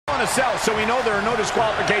in a cell, so we know there are no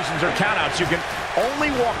disqualifications or countouts. You can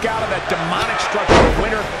only walk out of that demonic structure a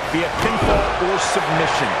winner via pinfall or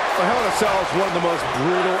submission. The Hell in a Cell is one of the most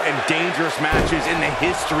brutal and dangerous matches in the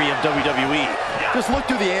history of WWE. Just look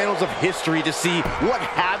through the annals of history to see what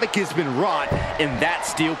havoc has been wrought in that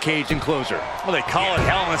steel cage enclosure. Well, they call it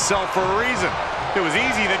Hell in a Cell for a reason. If it was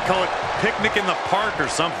easy, they'd call it Picnic in the Park or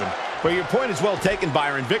something. Well, your point is well taken,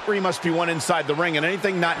 Byron. Victory must be won inside the ring, and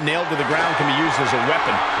anything not nailed to the ground can be used as a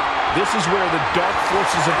weapon. This is where the dark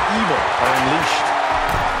forces of evil are unleashed.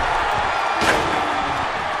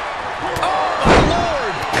 Oh, my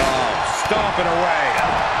Lord! Oh, stomping away.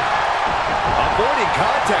 Avoiding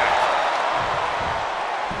contact.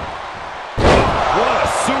 What a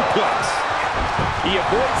suplex. He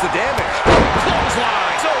avoids the damage.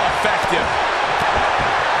 Clothesline. So effective.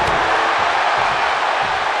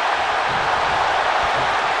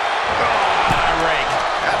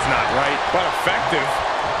 That's not right, but effective.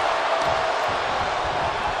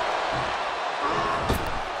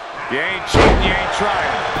 You ain't cheating, you ain't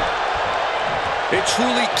trying. It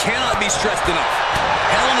truly cannot be stressed enough.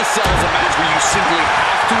 Hell in a Cell is a match where you simply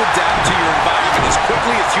have to adapt to your environment as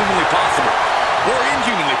quickly as humanly possible. Or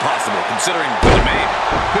inhumanly possible, considering the demand.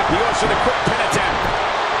 He goes for the quick pin attempt.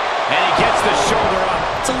 And he gets the shoulder up.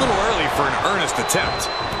 It's a little early for an earnest attempt.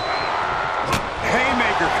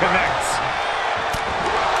 Haymaker connects.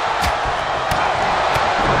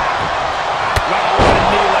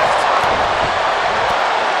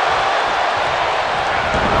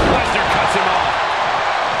 Lesnar cuts him off.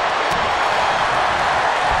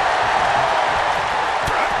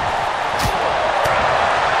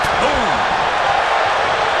 Boom.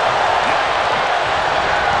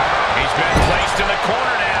 He's been placed in the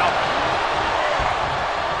corner now.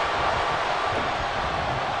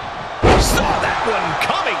 Saw that one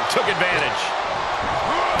coming. Took advantage.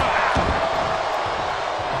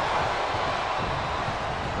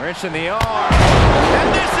 Wrench in the arm. And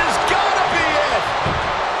this is gonna be it.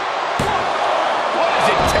 What does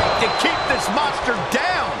it take to keep this monster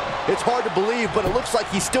down? It's hard to believe, but it looks like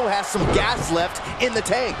he still has some gas left in the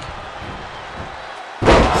tank.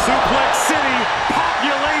 Suplex City,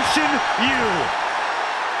 population U.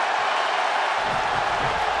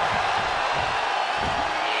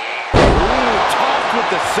 Ooh, tossed with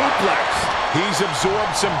the suplex. He's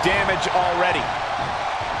absorbed some damage already.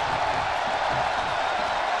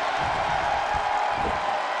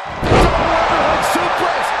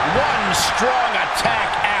 Suplex. One strong attack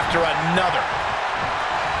after another.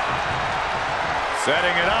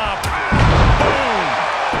 Setting it up. Boom.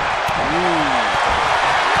 Ooh.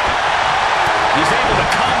 He's able to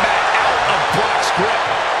combat out of Brock's grip.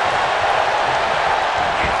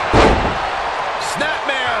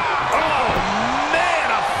 Snapmare. Oh, man,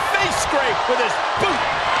 a face scrape with his boot.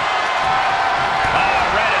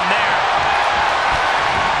 Right in there.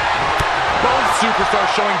 Both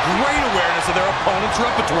superstars showing great awareness of their opponent's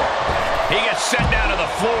repertoire. He gets sent down to the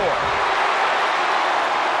floor.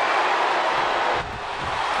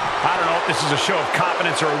 I don't know if this is a show of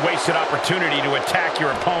confidence or a wasted opportunity to attack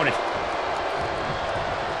your opponent.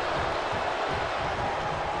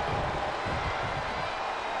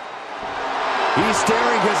 He's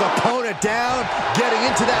staring his opponent down, getting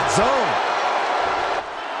into that zone.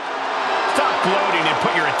 Stop gloating and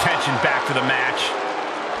put your attention back to the match.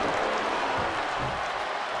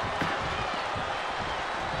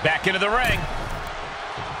 Back into the ring.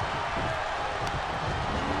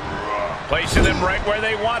 Placing them right where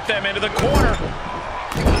they want them, into the corner.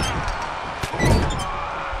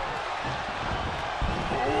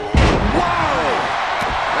 Whoa!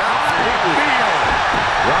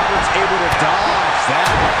 Roberts able to dodge that.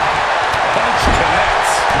 Punch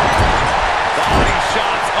connects. Body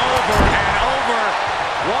shots over and over.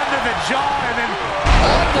 One to the jaw and then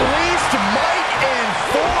Unleashed might and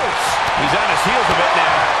force. He's on his heels a bit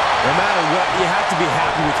now. No matter what, you have to be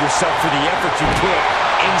happy with yourself for the effort you put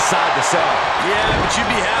inside the cell. Yeah, but you'd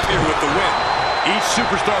be happier with the win. Each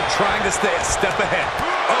superstar trying to stay a step ahead.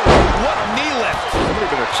 Oh, what a knee lift. Somebody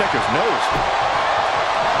better check his nose.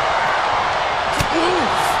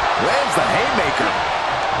 Oof. Lands the haymaker.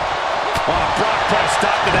 Oh, Brock put a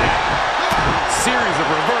stop to that. Series of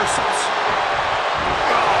reversals.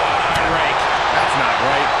 Oh, rake. that's not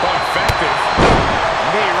right, but effective.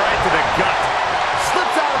 Knee right to the gut.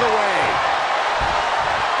 Slips out of the way.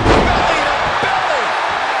 Belly to belly.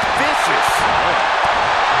 Vicious.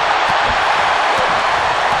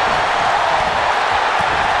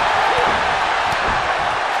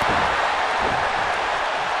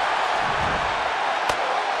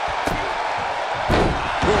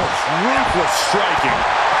 Ruthless striking.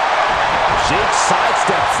 Jake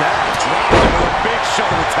sidesteps that. Dropping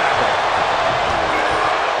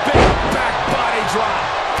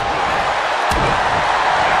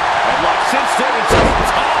Instead, it's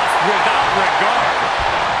just tossed without regard.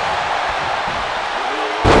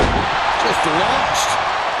 Just launched.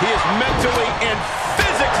 He is mentally and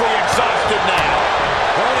physically exhausted now.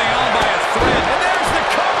 Holding on by a thread. And there's the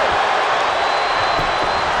cover.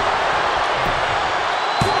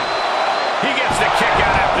 He gets the kick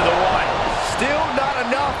out after the one. Still not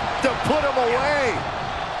enough to put him away.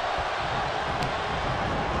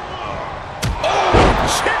 Oh,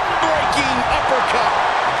 chin-breaking uppercut.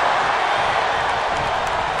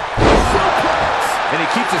 Suplex. And he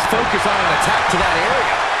keeps his focus on an attack to that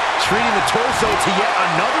area, treating the torso to yet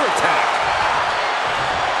another attack.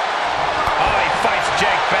 Oh, he fights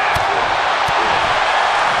Jake back.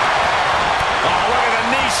 Oh, look at the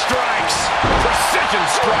knee strikes. Precision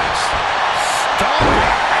strikes.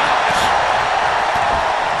 Stomping. Ouch.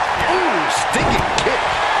 Ooh, stinging kick.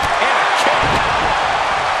 And a kick.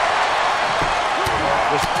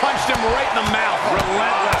 Just punched him right in the mouth.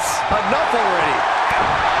 Relentless. Enough already.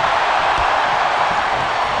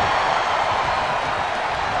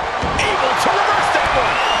 Able to reverse that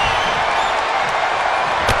one.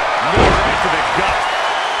 Knee right to the gut.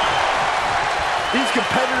 These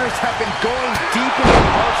competitors have been going deep into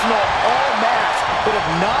the arsenal all match, but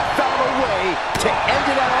have not found a way to end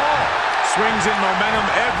it at all. Swings in momentum.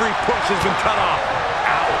 Every push has been cut off.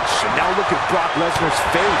 Ouch. And now look at Brock Lesnar's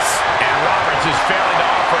face. And Roberts is failing to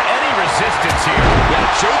offer any resistance here. Yeah,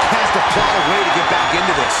 Jake has to plot a way to get back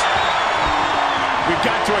into this. We've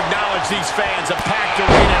got to acknowledge these fans. A packed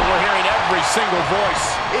arena. We're hearing every single voice.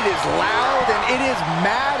 It is loud and it is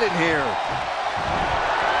mad in here.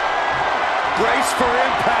 Brace for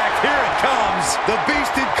impact. Here it comes. The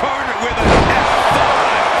Beast incarnate with a F5.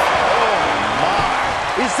 Oh,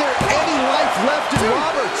 my. Is there any life left in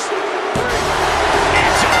Roberts?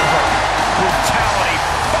 It's over. Brutality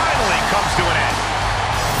finally comes to an end.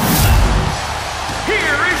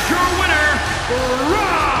 Here is your winner,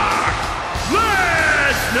 Brock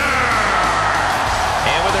Lesnar!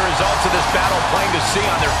 And with the results of this battle plain to see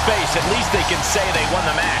on their face, at least they can say they won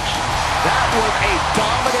the match. That was a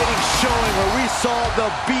dominating showing where we saw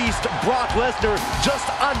the Beast, Brock Lesnar, just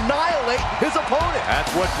annihilate his opponent.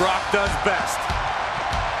 That's what Brock does best.